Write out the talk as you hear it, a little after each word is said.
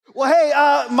Well, hey,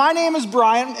 my name is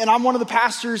Brian, and I'm one of the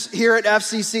pastors here at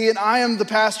FCC, and I am the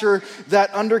pastor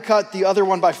that undercut the other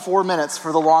one by 4 minutes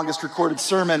for the longest recorded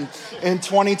sermon in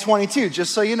 2022,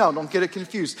 just so you know, don't get it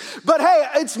confused. But hey,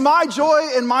 it's my joy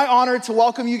and my honor to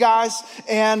welcome you guys,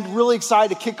 and really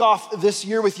excited to kick off this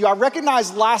year with you. I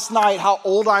recognized last night how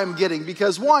old I am getting,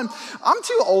 because one, I'm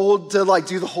too old to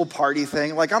do the whole party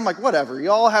thing. I'm whatever,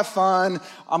 y'all have fun,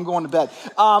 I'm going to bed.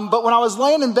 But when I was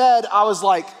laying in bed, I was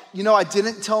like, I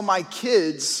didn't tell my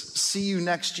kids, see you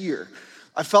next year.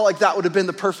 I felt like that would have been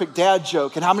the perfect dad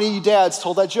joke. And how many of you dads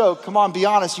told that joke? Come on, be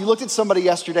honest. You looked at somebody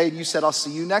yesterday and you said, I'll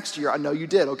see you next year. I know you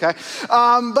did, okay?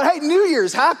 But hey, New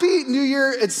Year's, happy New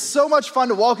Year. It's so much fun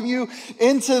to welcome you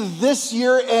into this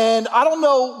year. And I don't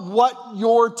know what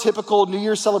your typical New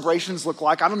Year's celebrations look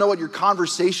like. I don't know what your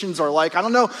conversations are like. I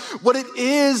don't know what it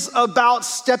is about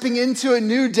stepping into a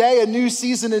new day, a new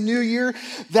season, a new year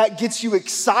that gets you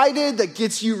excited, that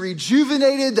gets you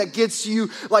rejuvenated, that gets you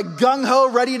gung-ho,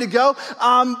 ready to go.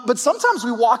 But sometimes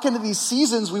we walk into these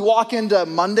seasons, we walk into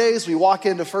Mondays, we walk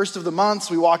into first of the months,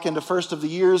 we walk into first of the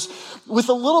years with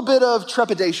a little bit of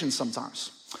trepidation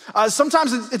sometimes.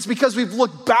 Sometimes it's because we've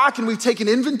looked back and we've taken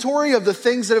inventory of the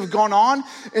things that have gone on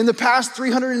in the past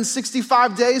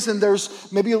 365 days, and there's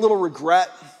maybe a little regret.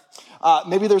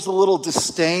 Maybe there's a little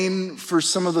disdain for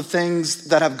some of the things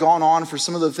that have gone on, for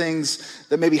some of the things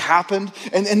that maybe happened.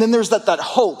 And then there's that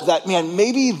hope that, man,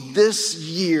 maybe this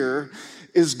year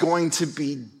is going to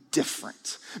be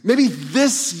different. Maybe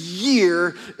this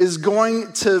year is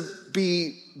going to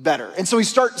be better. And so we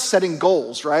start setting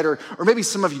goals, right? Or maybe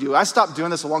some of you do. I stopped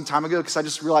doing this a long time ago because I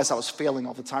just realized I was failing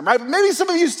all the time, right? But maybe some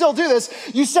of you still do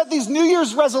this. You set these New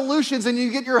Year's resolutions and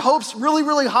you get your hopes really,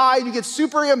 really high and you get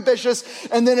super ambitious,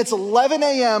 and then it's 11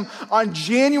 a.m. on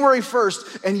January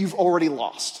 1st and you've already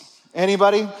lost.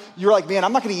 Anybody? You're like, man,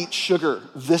 I'm not gonna eat sugar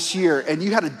this year. And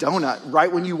you had a donut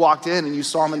right when you walked in and you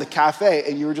saw them in the cafe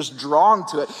and you were just drawn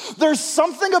to it. There's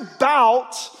something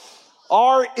about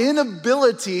our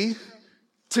inability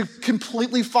to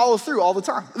completely follow through all the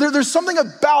time. There's something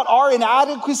about our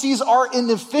inadequacies, our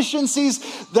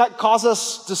inefficiencies that cause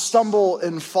us to stumble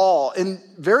and fall. And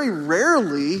very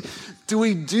rarely do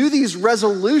we do these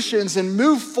resolutions and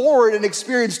move forward and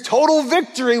experience total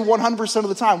victory 100% of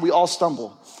the time. We all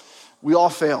stumble. We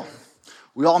all fail.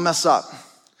 We all mess up.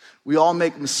 We all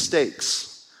make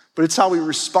mistakes. But it's how we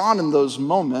respond in those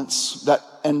moments that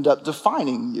end up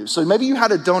defining you. So maybe you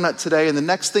had a donut today and the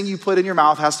next thing you put in your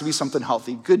mouth has to be something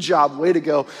healthy. Good job, way to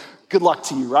go. Good luck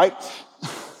to you, right?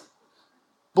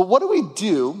 But what do we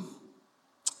do?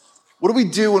 What do we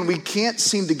do when we can't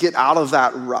seem to get out of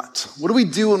that rut? What do we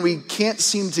do when we can't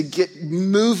seem to get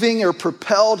moving or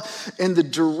propelled in the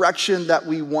direction that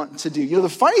we want to do? The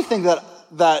funny thing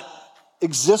that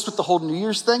exists with the whole New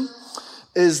Year's thing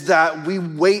is that we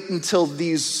wait until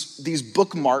these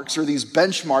bookmarks or these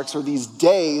benchmarks or these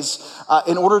days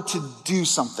in order to do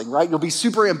something, right? You'll be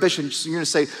super ambitious. So you're gonna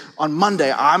say, on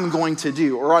Monday, I'm going to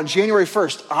do, or on January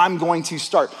 1st, I'm going to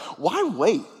start. Why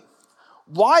wait?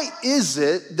 Why is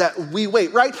it that we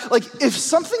wait, right? If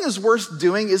something is worth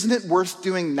doing, isn't it worth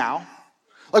doing now?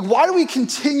 Why do we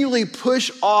continually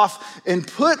push off and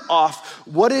put off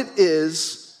what it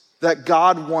is that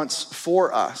God wants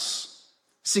for us?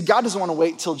 See, God doesn't want to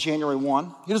wait till January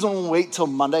 1. He doesn't want to wait till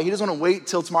Monday. He doesn't want to wait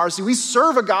till tomorrow. See, we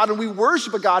serve a God and we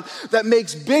worship a God that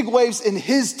makes big waves in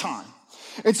his time.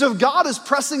 And so if God is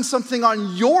pressing something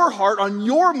on your heart, on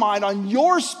your mind, on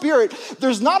your spirit,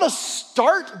 there's not a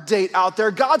start date out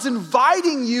there. God's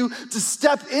inviting you to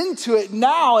step into it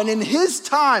now and in his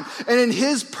time and in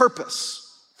his purpose.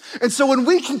 And so when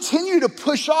we continue to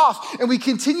push off and we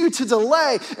continue to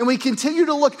delay and we continue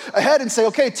to look ahead and say,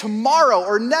 okay, tomorrow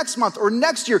or next month or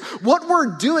next year, what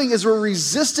we're doing is we're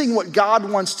resisting what God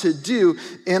wants to do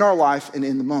in our life and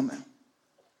in the moment.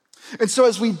 And so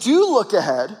as we do look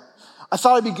ahead, I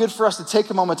thought it'd be good for us to take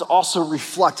a moment to also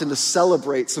reflect and to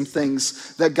celebrate some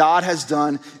things that God has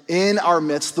done in our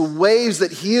midst, the waves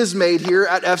that he has made here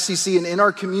at FCC and in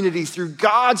our community through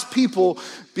God's people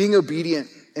being obedient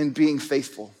and being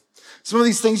faithful. Some of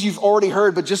these things you've already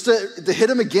heard, but just to hit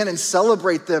them again and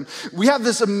celebrate them. We have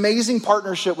this amazing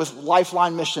partnership with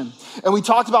Lifeline Mission. And we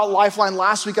talked about Lifeline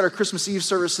last week at our Christmas Eve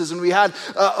services, and we had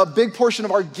a big portion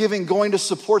of our giving going to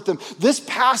support them. This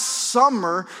past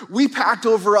summer, we packed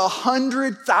over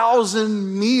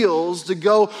 100,000 meals to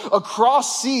go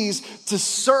across seas to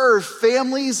serve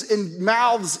families and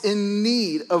mouths in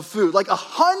need of food.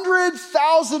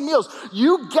 100,000 meals.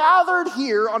 You gathered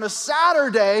here on a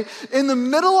Saturday in the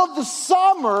middle of the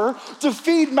summer to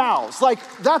feed mouths.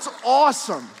 That's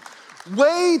awesome.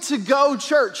 Way to go,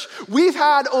 church. We've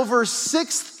had over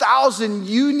 6,000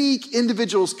 unique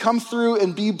individuals come through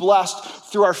and be blessed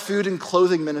through our food and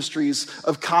clothing ministries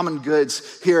of Common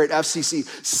Goods here at FCC.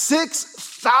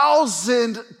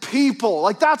 6,000 people.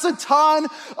 Like, that's a ton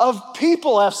of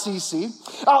people, FCC.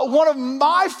 One of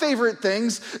my favorite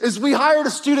things is we hired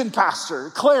a student pastor,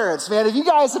 Clarence. Man, if you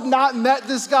guys have not met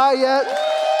this guy yet,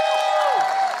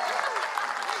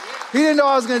 he didn't know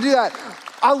I was going to do that.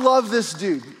 I love this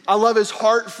dude. I love his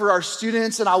heart for our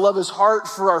students, and I love his heart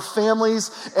for our families,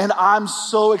 and I'm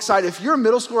so excited. If you're a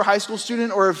middle school or high school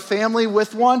student or a family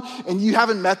with one and you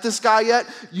haven't met this guy yet,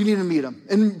 you need to meet him.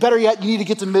 And better yet, you need to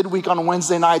get to midweek on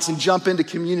Wednesday nights and jump into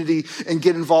community and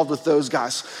get involved with those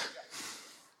guys.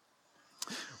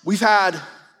 We've had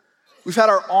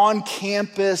our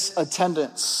on-campus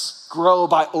attendance grow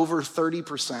by over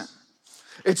 30%.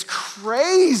 It's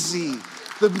crazy.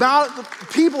 The amount of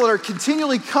people that are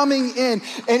continually coming in.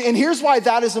 And here's why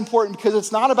that is important, because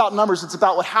it's not about numbers, it's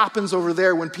about what happens over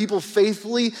there when people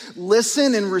faithfully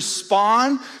listen and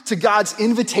respond to God's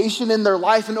invitation in their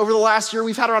life. And over the last year,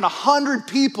 we've had around 100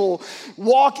 people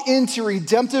walk into a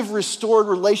redemptive, restored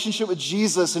relationship with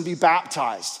Jesus and be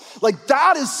baptized. Like,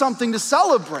 that is something to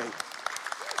celebrate.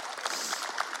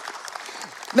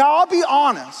 Now, I'll be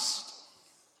honest.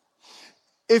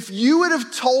 If you would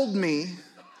have told me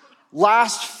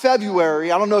last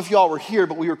February, I don't know if y'all were here,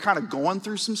 but we were kind of going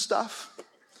through some stuff.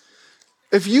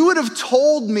 If you would have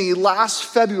told me last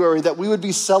February that we would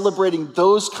be celebrating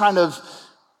those kind of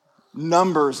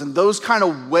numbers and those kind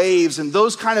of waves and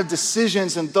those kind of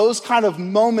decisions and those kind of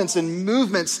moments and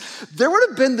movements, there would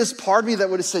have been this part of me that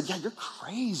would have said, yeah, you're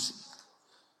crazy.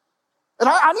 And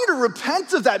I need to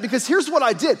repent of that, because here's what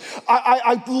I did.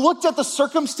 I looked at the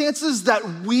circumstances that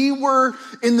we were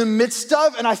in the midst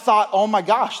of, and I thought, oh my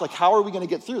gosh, like, how are we gonna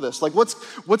get through this? Like,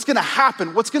 what's gonna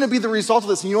happen? What's gonna be the result of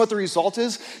this? And you know what the result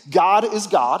is? God is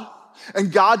God,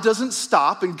 and God doesn't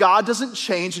stop, and God doesn't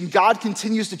change, and God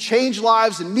continues to change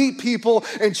lives and meet people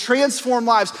and transform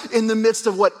lives in the midst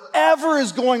of whatever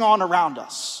is going on around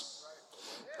us.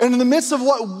 And in the midst of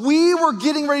what we were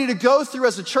getting ready to go through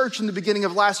as a church in the beginning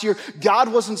of last year,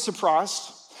 God wasn't surprised.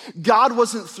 God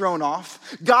wasn't thrown off.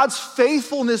 God's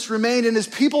faithfulness remained, and his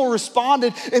people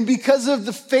responded. And because of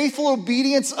the faithful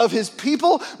obedience of his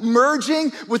people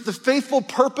merging with the faithful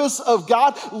purpose of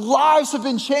God, lives have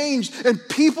been changed and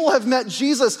people have met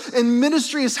Jesus, and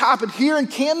ministry has happened here in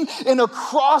Canton and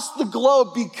across the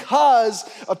globe because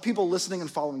of people listening and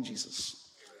following Jesus.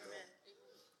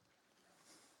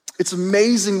 It's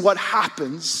amazing what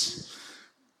happens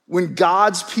when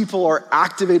God's people are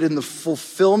activated in the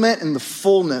fulfillment and the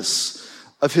fullness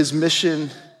of his mission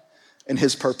and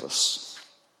his purpose.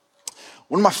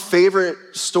 One of my favorite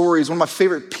stories, one of my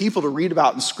favorite people to read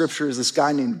about in scripture is this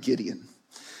guy named Gideon. And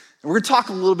we're gonna talk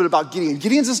a little bit about Gideon.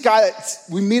 Gideon's this guy that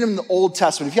we meet him in the Old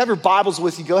Testament. If you have your Bibles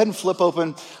with you, go ahead and flip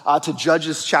open to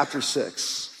Judges chapter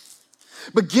 6.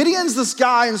 But Gideon's this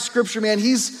guy in scripture, man,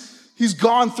 he's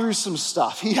gone through some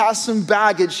stuff. He has some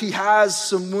baggage. He has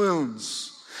some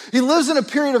wounds. He lives in a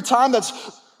period of time that's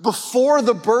before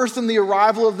the birth and the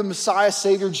arrival of the Messiah,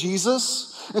 Savior,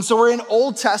 Jesus. And so we're in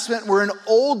Old Testament. We're in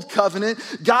Old Covenant.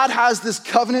 God has this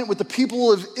covenant with the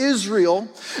people of Israel,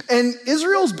 and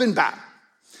Israel's been bad.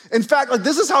 In fact, like,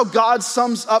 this is how God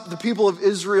sums up the people of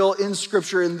Israel in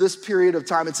scripture in this period of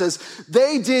time. It says,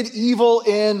 they did evil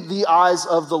in the eyes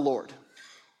of the Lord.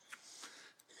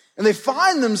 And they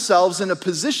find themselves in a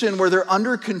position where they're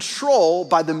under control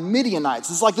by the Midianites.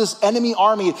 It's like this enemy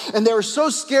army. And they were so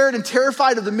scared and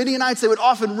terrified of the Midianites, they would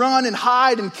often run and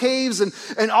hide in caves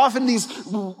and often these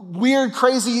weird,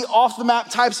 crazy,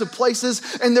 off-the-map types of places.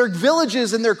 And their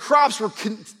villages and their crops were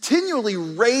continually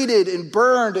raided and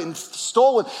burned and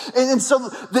stolen. And so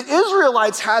the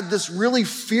Israelites had this really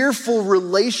fearful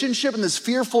relationship and this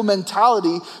fearful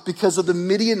mentality because of the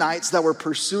Midianites that were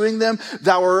pursuing them,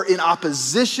 that were in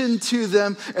opposition to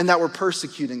them, and that were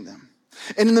persecuting them.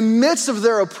 And in the midst of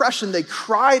their oppression, they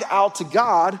cried out to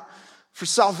God for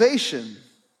salvation.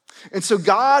 And so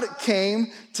God came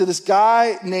to this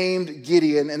guy named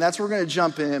Gideon, and that's where we're going to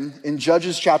jump in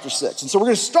Judges chapter 6. And so we're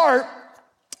going to start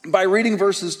by reading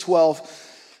verses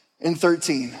 12 and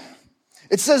 13.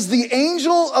 It says, the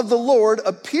angel of the Lord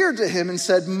appeared to him and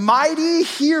said, mighty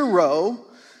hero,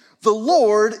 the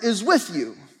Lord is with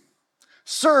you.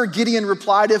 Sir, Gideon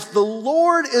replied, if the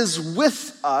Lord is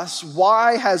with us,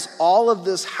 why has all of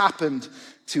this happened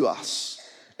to us?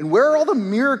 And where are all the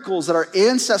miracles that our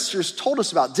ancestors told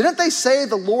us about? Didn't they say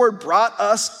the Lord brought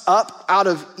us up out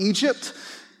of Egypt?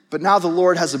 But now the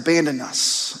Lord has abandoned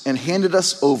us and handed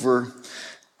us over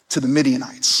to the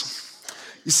Midianites.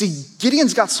 You see,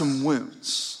 Gideon's got some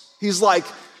wounds. He's like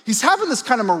he's having this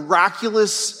kind of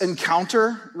miraculous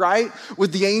encounter, right,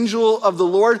 with the angel of the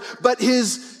Lord. But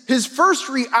his first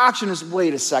reaction is,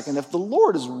 wait a second, if the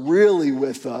Lord is really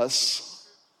with us,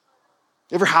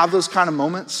 you ever have those kind of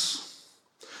moments?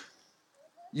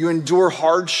 You endure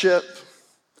hardship,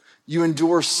 you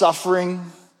endure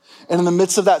suffering, and in the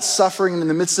midst of that suffering and in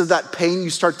the midst of that pain, you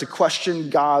start to question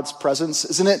God's presence.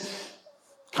 Isn't it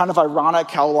kind of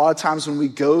ironic how a lot of times when we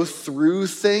go through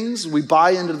things, we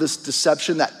buy into this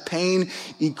deception that pain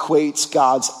equates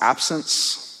God's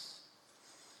absence?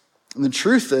 And the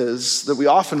truth is that we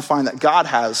often find that God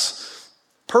has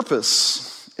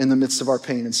purpose in the midst of our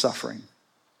pain and suffering.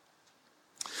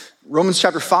 Romans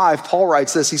chapter 5, Paul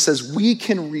writes this. He says, we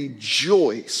can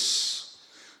rejoice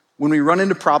when we run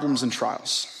into problems and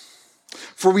trials.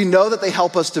 For we know that they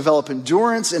help us develop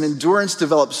endurance, and endurance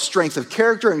develops strength of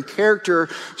character, and character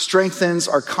strengthens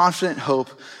our confident hope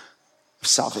of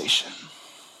salvation.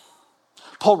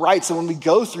 Paul writes that when we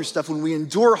go through stuff, when we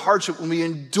endure hardship, when we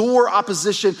endure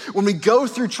opposition, when we go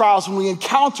through trials, when we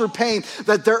encounter pain,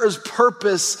 that there is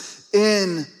purpose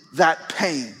in that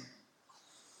pain.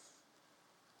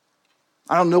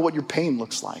 I don't know what your pain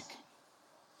looks like.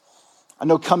 I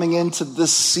know coming into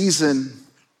this season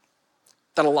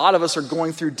that a lot of us are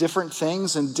going through different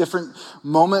things and different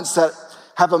moments that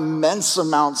have immense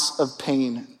amounts of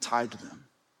pain tied to them.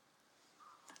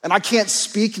 And I can't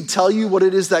speak and tell you what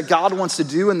it is that God wants to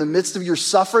do in the midst of your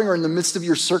suffering or in the midst of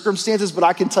your circumstances, but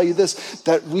I can tell you this,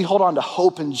 that we hold on to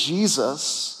hope in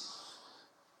Jesus,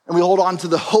 and we hold on to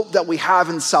the hope that we have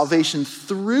in salvation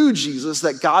through Jesus,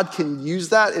 that God can use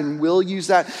that and will use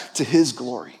that to his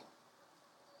glory.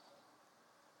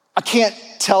 I can't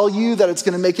tell you that it's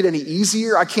gonna make it any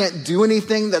easier. I can't do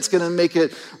anything that's gonna make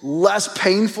it less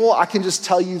painful. I can just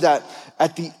tell you that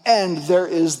at the end, there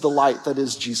is the light that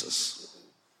is Jesus.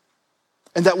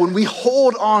 And that when we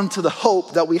hold on to the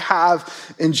hope that we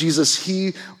have in Jesus,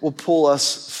 he will pull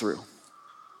us through.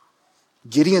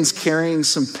 Gideon's carrying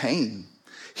some pain.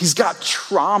 He's got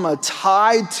trauma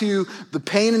tied to the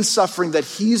pain and suffering that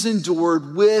he's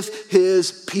endured with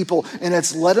his people. And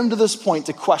it's led him to this point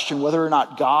to question whether or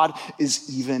not God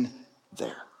is even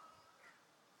there.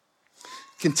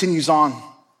 Continues on,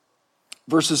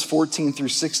 verses 14 through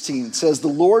 16. It says, the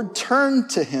Lord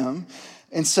turned to him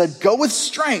and said, go with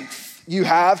strength you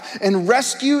have and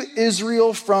rescue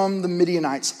Israel from the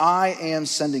Midianites. I am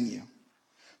sending you.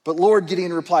 But Lord,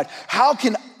 Gideon replied, how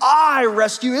can I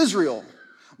rescue Israel?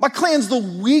 My clan's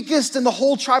the weakest in the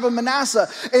whole tribe of Manasseh,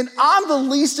 and I'm the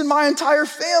least in my entire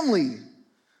family.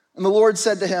 And the Lord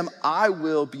said to him, I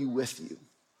will be with you,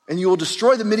 and you will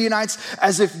destroy the Midianites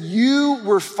as if you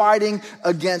were fighting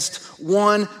against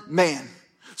one man.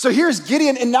 So here's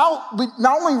Gideon, and now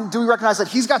not only do we recognize that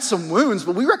he's got some wounds,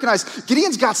 but we recognize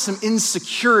Gideon's got some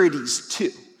insecurities too.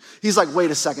 He's like,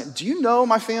 wait a second, do you know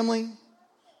my family?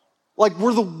 Like,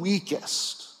 we're the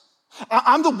weakest.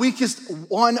 I'm the weakest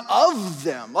one of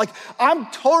them. Like, I'm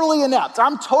totally inept.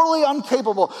 I'm totally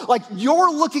incapable. Like,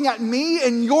 you're looking at me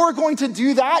and you're going to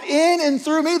do that in and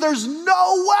through me? There's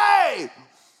no way.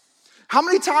 How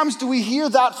many times do we hear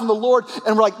that from the Lord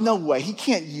and we're like, no way, he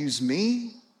can't use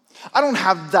me. I don't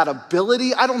have that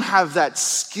ability. I don't have that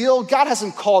skill. God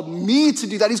hasn't called me to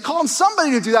do that. He's calling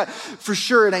somebody to do that. For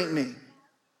sure, it ain't me.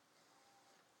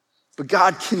 But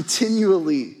God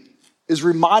continually is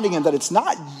reminding him that it's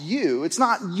not you, it's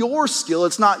not your skill,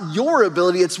 it's not your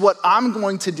ability, it's what I'm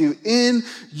going to do in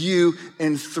you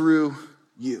and through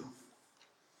you.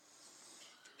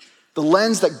 The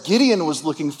lens that Gideon was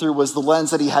looking through was the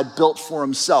lens that he had built for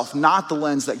himself, not the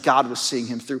lens that God was seeing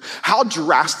him through. How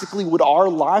drastically would our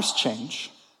lives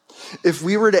change if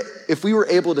we were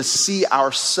able to see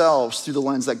ourselves through the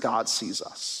lens that God sees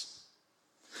us?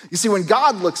 You see, when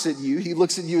God looks at you, he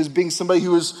looks at you as being somebody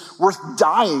who is worth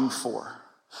dying for,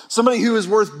 somebody who is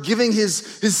worth giving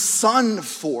his son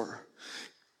for.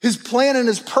 His plan and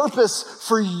his purpose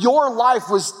for your life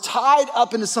was tied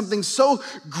up into something so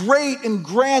great and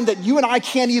grand that you and I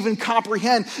can't even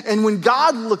comprehend. And when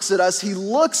God looks at us, he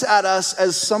looks at us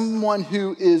as someone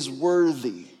who is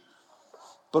worthy.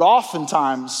 But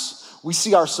oftentimes, we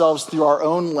see ourselves through our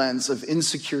own lens of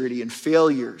insecurity and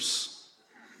failures.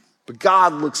 But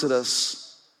God looks at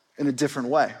us in a different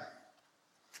way.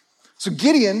 So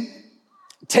Gideon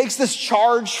takes this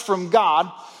charge from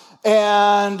God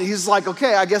and he's like,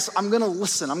 okay, I guess I'm gonna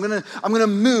listen. I'm gonna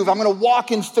move. I'm gonna walk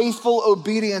in faithful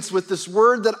obedience with this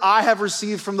word that I have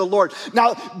received from the Lord.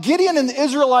 Now, Gideon and the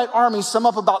Israelite army sum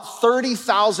up about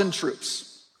 30,000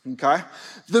 troops, okay?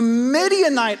 The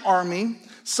Midianite army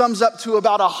sums up to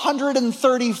about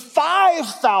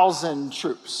 135,000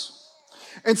 troops.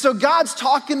 And so God's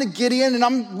talking to Gideon, and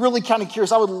I'm really kind of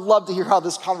curious. I would love to hear how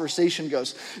this conversation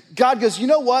goes. God goes, you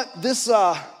know what? This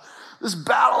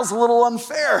battle's a little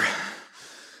unfair.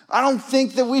 I don't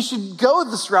think that we should go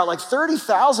this route, like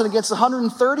 30,000 against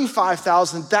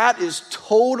 135,000. That is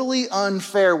totally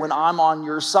unfair when I'm on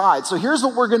your side. So here's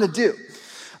what we're gonna do.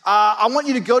 I want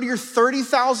you to go to your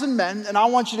 30,000 men, and I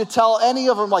want you to tell any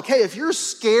of them, like, hey, if you're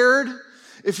scared,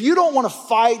 if you don't wanna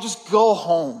fight, just go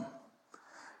home.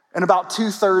 And about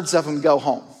 2/3 of them go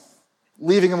home,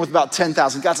 leaving them with about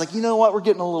 10,000. God's like, you know what? We're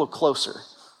getting a little closer.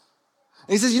 And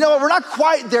he says, you know what? We're not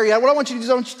quite there yet. What I want you to do is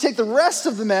I want you to take the rest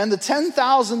of the men, the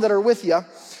 10,000 that are with you,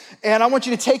 and I want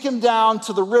you to take them down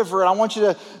to the river, and I want you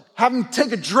to have them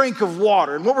take a drink of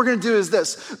water. And what we're going to do is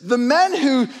this. The men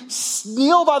who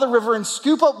kneel by the river and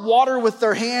scoop up water with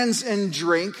their hands and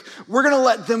drink, we're going to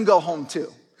let them go home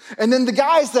too. And then the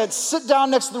guys that sit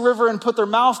down next to the river and put their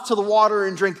mouth to the water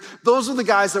and drink, those are the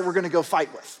guys that we're going to go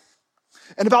fight with.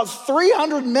 And about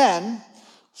 300 men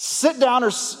sit down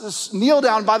or kneel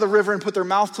down by the river and put their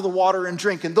mouth to the water and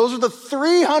drink. And those are the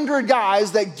 300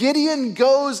 guys that Gideon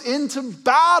goes into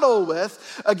battle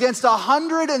with against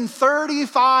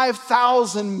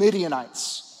 135,000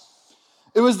 Midianites.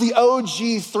 It was the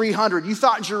OG 300. You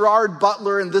thought Gerard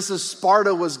Butler and This Is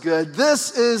Sparta was good.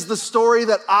 This is the story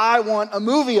that I want a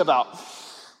movie about.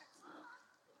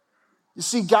 You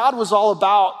see, God was all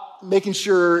about making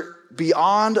sure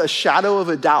beyond a shadow of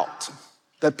a doubt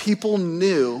that people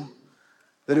knew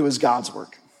that it was God's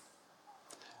work.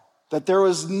 That there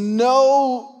was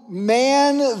no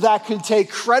man that could take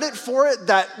credit for it,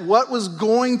 that what was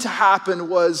going to happen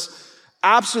was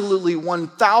absolutely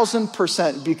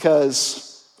 1,000%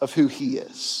 because of who he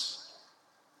is.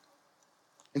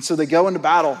 And so they go into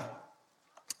battle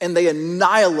and they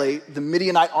annihilate the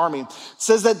Midianite army. It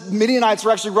says that Midianites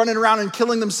were actually running around and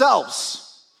killing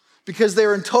themselves because they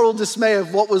were in total dismay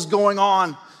of what was going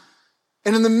on.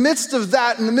 And in the midst of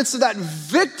that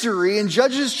victory, in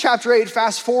Judges chapter 8,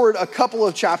 fast forward a couple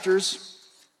of chapters,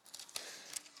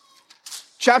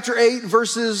 chapter 8,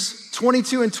 verses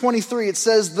 22 and 23, it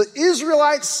says, the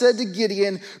Israelites said to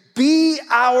Gideon, be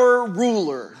our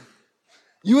ruler.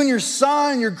 You and your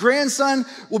son and your grandson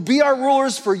will be our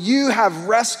rulers, for you have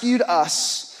rescued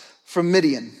us from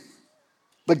Midian.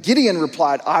 But Gideon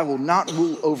replied, I will not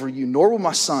rule over you, nor will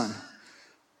my son,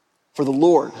 for the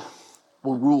Lord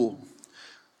will rule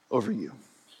over you.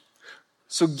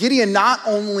 So Gideon not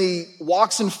only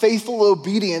walks in faithful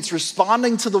obedience,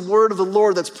 responding to the word of the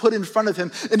Lord that's put in front of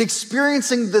him and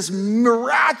experiencing this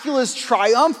miraculous,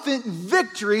 triumphant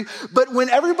victory, but when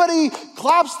everybody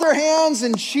claps their hands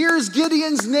and cheers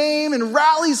Gideon's name and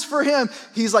rallies for him,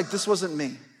 he's like, this wasn't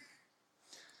me.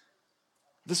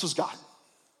 This was God.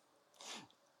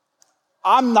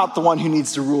 I'm not the one who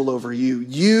needs to rule over you.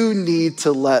 You need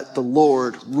to let the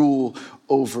Lord rule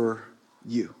over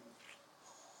you.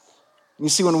 You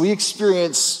see, when we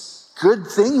experience good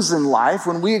things in life,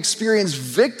 when we experience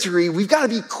victory, we've got to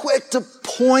be quick to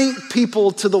point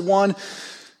people to the one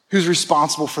who's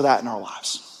responsible for that in our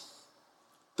lives.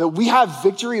 That we have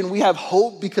victory and we have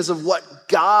hope because of what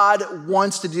God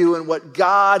wants to do and what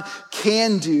God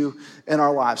can do in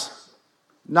our lives,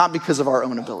 not because of our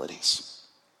own abilities.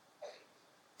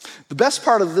 The best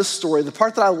part of this story, the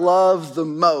part that I love the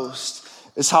most,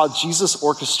 is how Jesus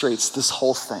orchestrates this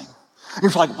whole thing. And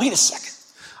you're like, wait a second.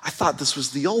 I thought this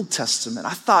was the Old Testament.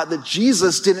 I thought that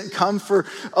Jesus didn't come for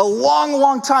a long,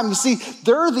 long time. You see,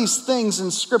 there are these things in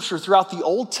Scripture throughout the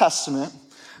Old Testament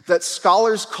that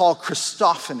scholars call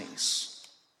Christophanies.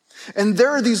 And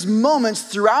there are these moments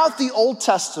throughout the Old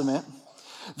Testament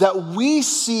that we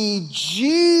see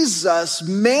Jesus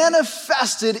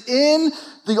manifested in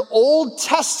the Old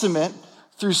Testament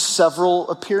through several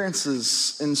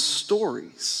appearances and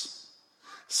stories.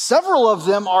 Several of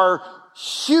them are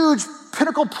huge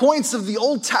pinnacle points of the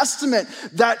Old Testament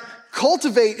that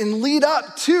cultivate and lead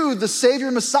up to the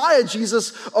Savior Messiah,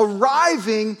 Jesus,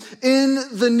 arriving in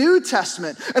the New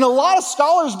Testament. And a lot of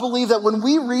scholars believe that when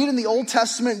we read in the Old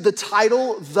Testament the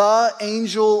title, the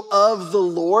angel of the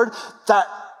Lord, that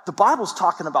the Bible's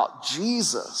talking about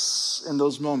Jesus in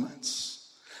those moments.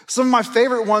 Some of my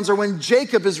favorite ones are when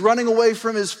Jacob is running away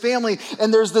from his family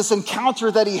and there's this encounter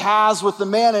that he has with the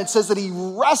man, and it says that he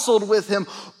wrestled with him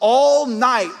all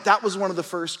night. That was one of the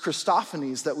first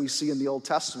Christophanies that we see in the Old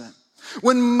Testament.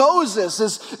 When Moses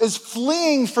is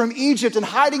fleeing from Egypt and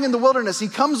hiding in the wilderness, he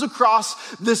comes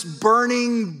across this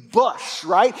burning bush,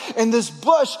 right? And this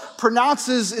bush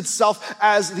pronounces itself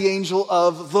as the angel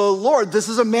of the Lord. This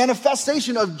is a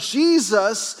manifestation of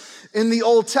Jesus in the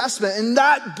Old Testament. And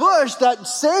that bush, that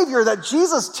Savior that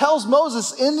Jesus tells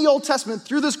Moses in the Old Testament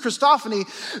through this Christophany,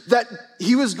 that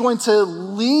he was going to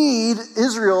lead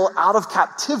Israel out of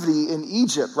captivity in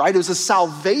Egypt, right? It was a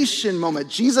salvation moment.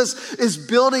 Jesus is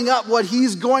building up what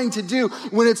he's going to do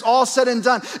when it's all said and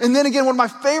done. And then again, one of my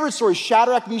favorite stories,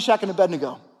 Shadrach, Meshach, and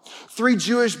Abednego. 3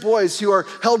 Jewish boys who are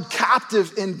held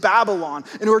captive in Babylon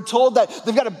and who are told that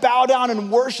they've got to bow down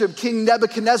and worship King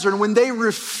Nebuchadnezzar. And when they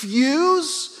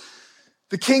refuse,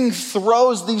 the king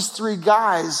throws these 3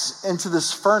 guys into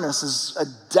this furnace as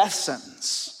a death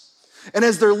sentence. And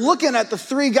as they're looking at the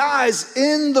 3 guys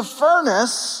in the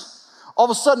furnace, all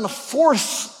of a sudden a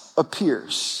 4th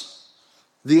appears.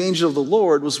 The angel of the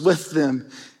Lord was with them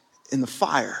in the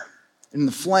fire, in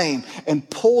the flame, and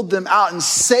pulled them out and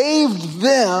saved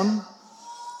them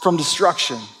from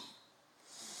destruction.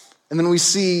 And then we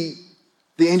see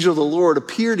the angel of the Lord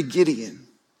appear to Gideon,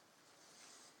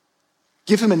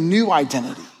 give him a new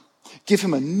identity, give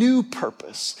him a new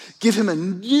purpose, give him a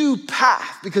new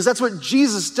path, because that's what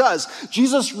Jesus does.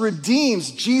 Jesus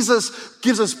redeems, Jesus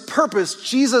gives us purpose,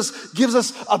 Jesus gives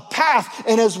us a path.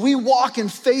 And as we walk in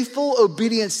faithful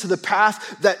obedience to the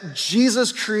path that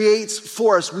Jesus creates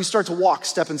for us, we start to walk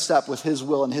step in step with his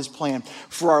will and his plan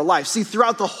for our life. See,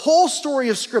 throughout the whole story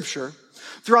of Scripture,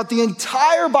 throughout the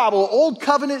entire Bible, Old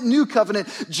Covenant, New Covenant,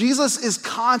 Jesus is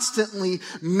constantly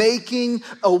making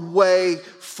a way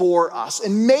for us.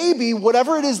 And maybe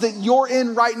whatever it is that you're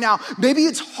in right now, maybe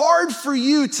it's hard for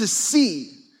you to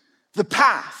see the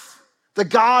path that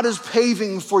God is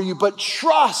paving for you, but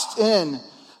trust in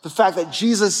the fact that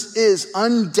Jesus is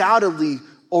undoubtedly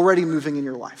already moving in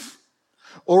your life,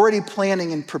 already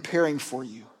planning and preparing for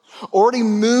you, already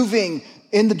moving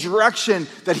in the direction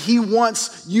that he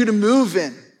wants you to move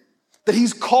in, that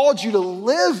he's called you to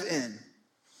live in.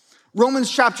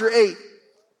 Romans chapter 8,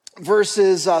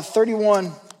 verses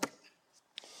 31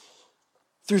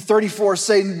 through 34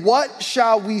 say, "What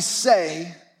shall we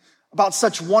say about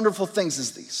such wonderful things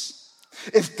as these?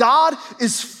 If God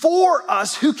is for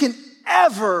us, who can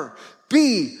ever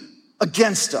be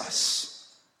against us?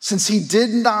 Since he did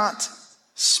not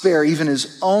spare even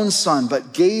his own son,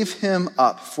 but gave him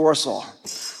up for us all,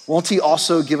 won't he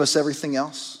also give us everything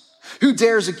else? Who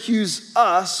dares accuse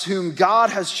us whom God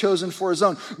has chosen for his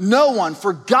own? No one,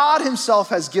 for God himself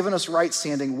has given us right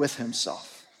standing with himself.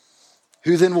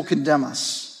 Who then will condemn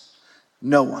us?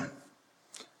 No one.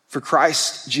 For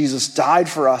Christ Jesus died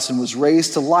for us and was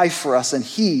raised to life for us, and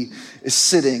he is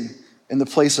sitting in the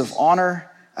place of honor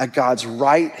at God's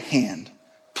right hand,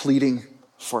 pleading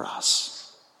for us."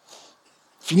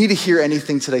 If you need to hear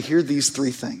anything today, hear these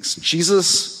 3 things.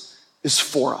 Jesus is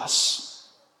for us.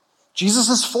 Jesus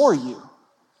is for you.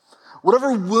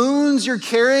 Whatever wounds you're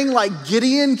carrying, like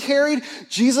Gideon carried,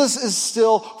 Jesus is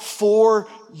still for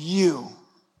you.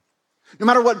 No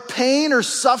matter what pain or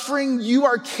suffering you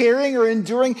are carrying or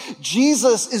enduring,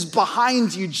 Jesus is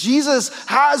behind you. Jesus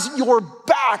has your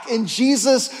back, and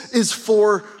Jesus is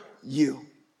for you.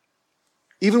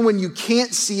 Even when you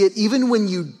can't see it, even when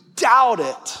you doubt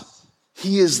it,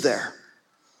 he is there.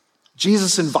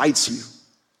 Jesus invites you.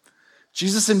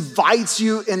 Jesus invites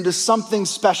you into something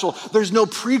special. There's no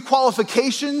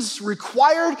pre-qualifications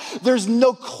required. There's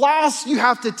no class you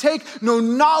have to take, no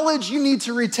knowledge you need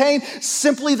to retain.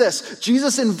 Simply this: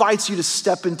 Jesus invites you to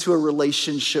step into a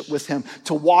relationship with him,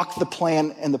 to walk the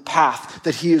plan and the path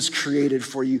that he has created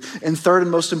for you. And third, and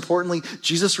most importantly,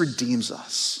 Jesus redeems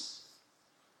us.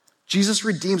 Jesus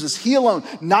redeems us. He alone,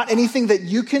 not anything that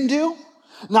you can do,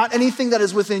 not anything that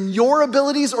is within your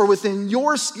abilities or within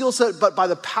your skill set, but by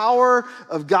the power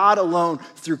of God alone,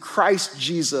 through Christ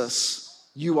Jesus,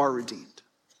 you are redeemed.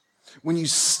 When you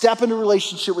step into a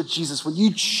relationship with Jesus, when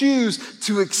you choose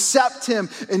to accept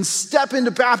him and step into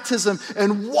baptism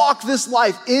and walk this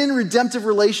life in redemptive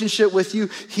relationship with you,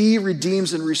 he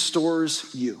redeems and restores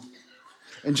you.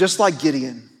 And just like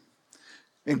Gideon,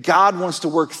 and God wants to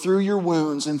work through your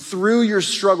wounds and through your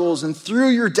struggles and through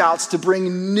your doubts to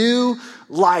bring new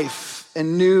life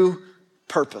and new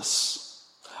purpose.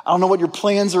 I don't know what your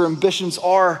plans or ambitions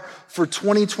are for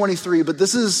 2023, but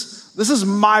this is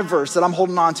my verse that I'm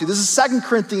holding on to. This is 2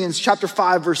 Corinthians chapter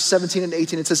 5, verse 17 and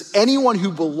 18. It says, "Anyone who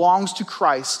belongs to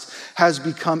Christ has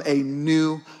become a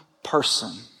new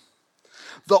person.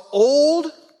 The old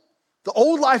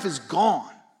life is gone,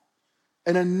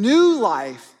 and a new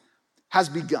life has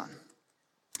begun."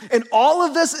 And all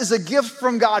of this is a gift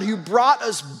from God who brought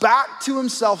us back to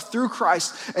himself through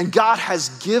Christ. And God has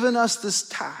given us this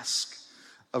task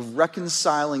of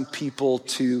reconciling people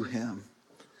to him.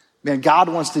 Man, God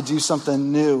wants to do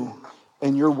something new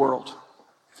in your world.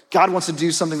 God wants to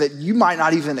do something that you might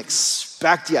not even expect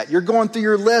expect yet. You're going through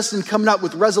your list and coming up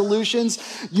with resolutions.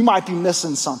 You might be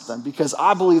missing something because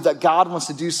I believe that God wants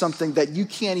to do something that you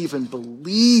can't even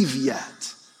believe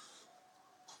yet.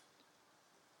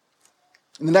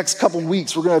 In the next couple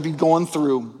weeks, we're going to be going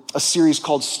through a series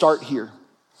called Start Here.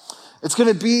 It's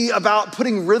going to be about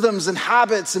putting rhythms and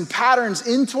habits and patterns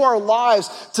into our lives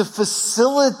to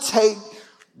facilitate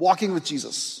walking with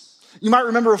Jesus. You might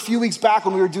remember a few weeks back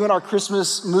when we were doing our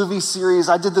Christmas movie series,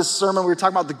 I did this sermon, we were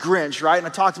talking about the Grinch, right? And I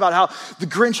talked about how the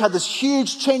Grinch had this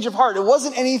huge change of heart. It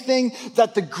wasn't anything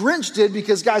that the Grinch did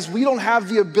because, guys, we don't have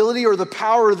the ability or the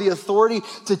power or the authority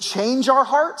to change our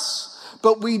hearts,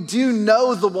 but we do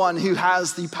know the one who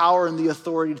has the power and the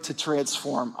authority to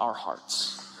transform our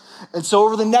hearts. And so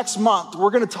over the next month,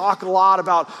 we're going to talk a lot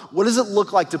about what does it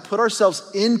look like to put ourselves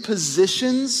in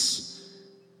positions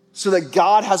so that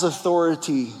God has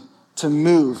authority to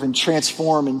move and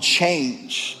transform and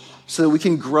change so that we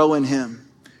can grow in him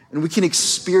and we can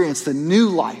experience the new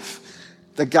life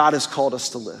that God has called us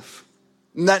to live.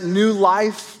 And that new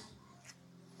life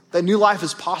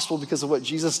is possible because of what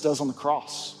Jesus does on the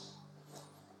cross.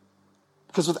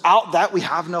 Because without that, we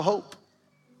have no hope.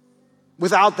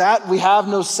 Without that, we have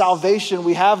no salvation.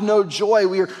 We have no joy.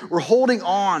 We're holding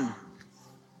on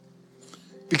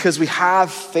because we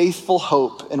have faithful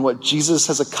hope in what Jesus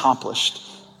has accomplished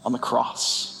on the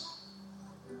cross.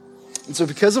 And so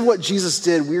because of what Jesus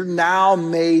did, we're now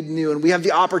made new and we have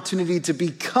the opportunity to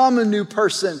become a new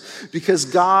person because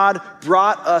God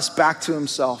brought us back to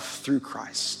himself through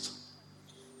Christ.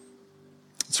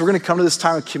 So we're going to come to this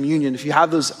time of communion. If you have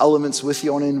those elements with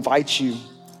you, I want to invite you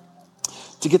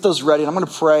to get those ready. And I'm going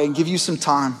to pray and give you some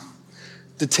time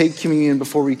to take communion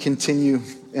before we continue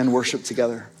and worship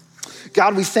together.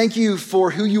 God, we thank you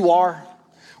for who you are.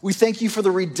 We thank you for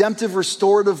the redemptive,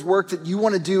 restorative work that you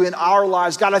want to do in our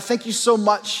lives. God, I thank you so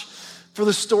much for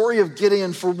the story of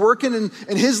Gideon, for working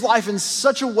in his life in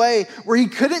such a way where he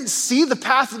couldn't see the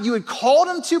path that you had called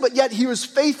him to, but yet he was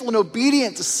faithful and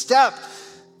obedient to step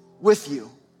with you.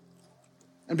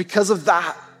 And because of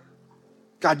that,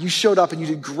 God, you showed up and you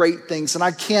did great things. And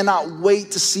I cannot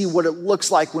wait to see what it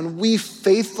looks like when we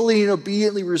faithfully and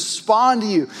obediently respond to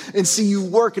you and see you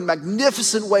work in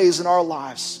magnificent ways in our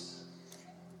lives.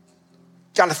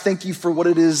 God, I thank you for what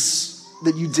it is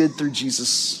that you did through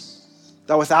Jesus.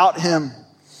 That without him,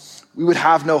 we would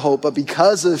have no hope. But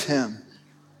because of him,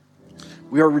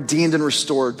 we are redeemed and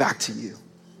restored back to you.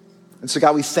 And so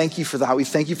God, we thank you for that. We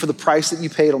thank you for the price that you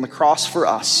paid on the cross for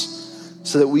us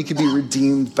so that we could be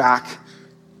redeemed back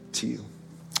to you.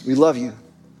 We love you.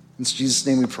 In Jesus'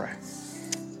 name we pray.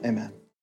 Amen.